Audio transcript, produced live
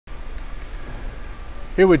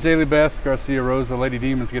Here with Jaylibeth Garcia-Rosa, Lady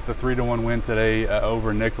Demons get the 3-1 win today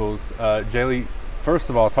over Nicholls. Jaylee, first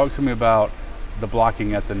of all, talk to me about the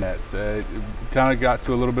blocking at the net. It kind of got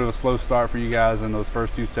to a little bit of a slow start for you guys in those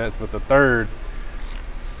first two sets, but the third,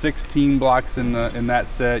 16 blocks in that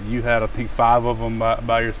set. You had, I think, 5 of them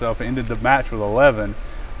by yourself. Ended the match with 11.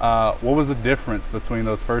 What was the difference between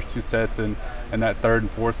those first two sets and that third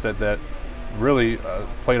and fourth set that really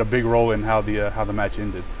played a big role in how the match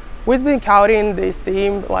ended? We've been counting this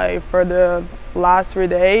team like for the last 3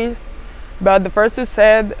 days, but the first two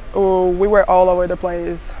sets we were all over the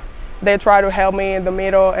place. They tried to help me in the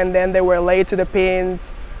middle, and then they were late to the pins.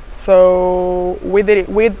 So we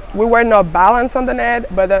were not balanced on the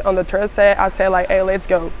net. But on the third set, I said like, "Hey, let's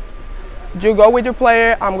go. You go with your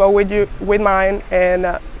player, I'm go with mine,"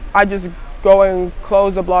 and I just go and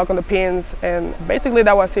close the block on the pins. And basically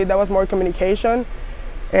that was it. That was more communication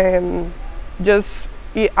and just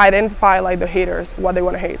identify like the haters, what they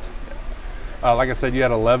want to hate. Like I said, you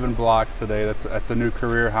had 11 blocks today. That's a new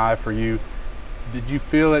career high for you. Did you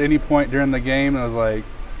feel at any point during the game I was like,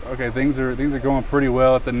 okay, things are going pretty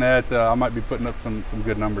well at the net, I might be putting up some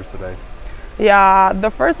good numbers today? Yeah, the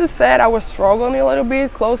first set I was struggling a little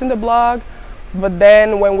bit closing the block, but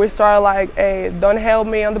then when we started like, hey, don't help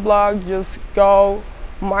me on the block, just go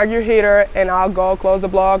mark your hitter and I'll go close the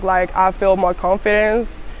block, like I feel more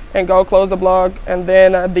confidence and go close the block. And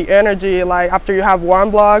then the energy, like after you have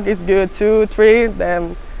 1 block, it's good, 2, 3,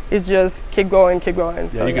 then it's just keep going. Yeah,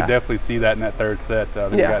 so, you could definitely see that in that third set.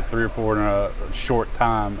 You got 3 or 4 in a short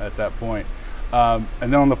time at that point. And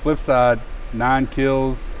then on the flip side, 9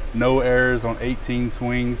 kills, no errors on 18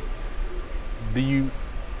 swings. Are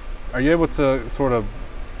you able to sort of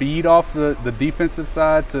feed off the defensive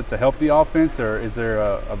side to help the offense, or is there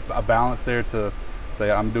a balance there to say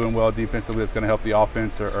I'm doing well defensively that's going to help the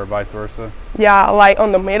offense, or vice versa? Yeah, like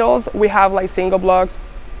on the middles we have like single blocks,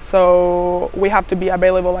 so we have to be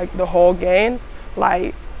available like the whole game.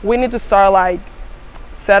 Like we need to start like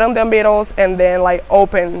set on the middles and then like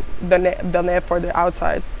open the net for the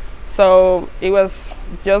outside. So it was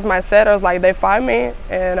just my setters, like they find me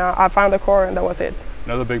and I found the core and that was it.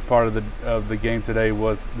 Another big part of the game today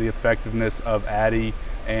was the effectiveness of Addie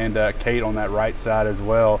and Kate on that right side as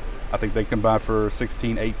well. I think they combined for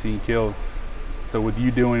 16, 18 kills. So with you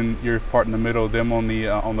doing your part in the middle, them on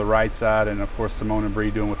the right side, and of course Simone and Bree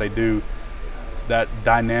doing what they do, that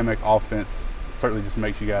dynamic offense certainly just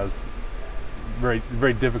makes you guys very,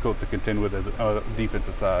 very difficult to contend with as a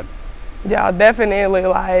defensive side. Yeah, definitely.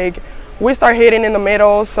 Like we start hitting in the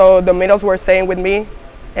middle, so the middles were staying with me,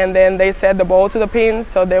 and then they set the ball to the pins,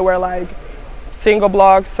 so they were like single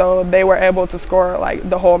blocks, so they were able to score like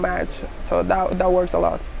the whole match. So that works a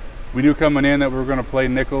lot. We knew coming in that we were going to play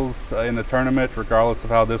Nicholls in the tournament, regardless of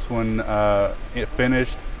how this one it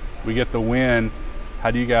finished. We get the win. How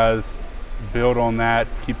do you guys build on that,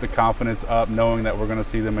 keep the confidence up, knowing that we're going to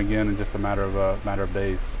see them again in just a matter of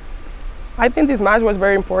days? I think this match was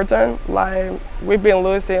very important. Like we've been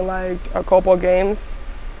losing like a couple of games,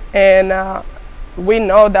 and we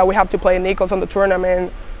know that we have to play Nicholls on the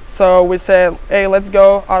tournament. So we said, hey, let's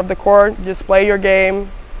go out of the court, just play your game.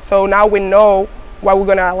 So now we know what we're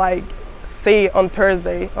gonna like see on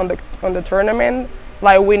Thursday on the tournament.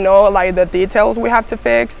 Like we know like the details we have to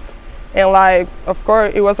fix, and like of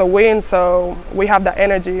course it was a win, so we have the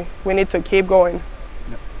energy. We need to keep going.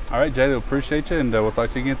 All right, Jay, appreciate you, and we'll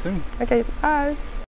talk to you again soon. Okay, bye.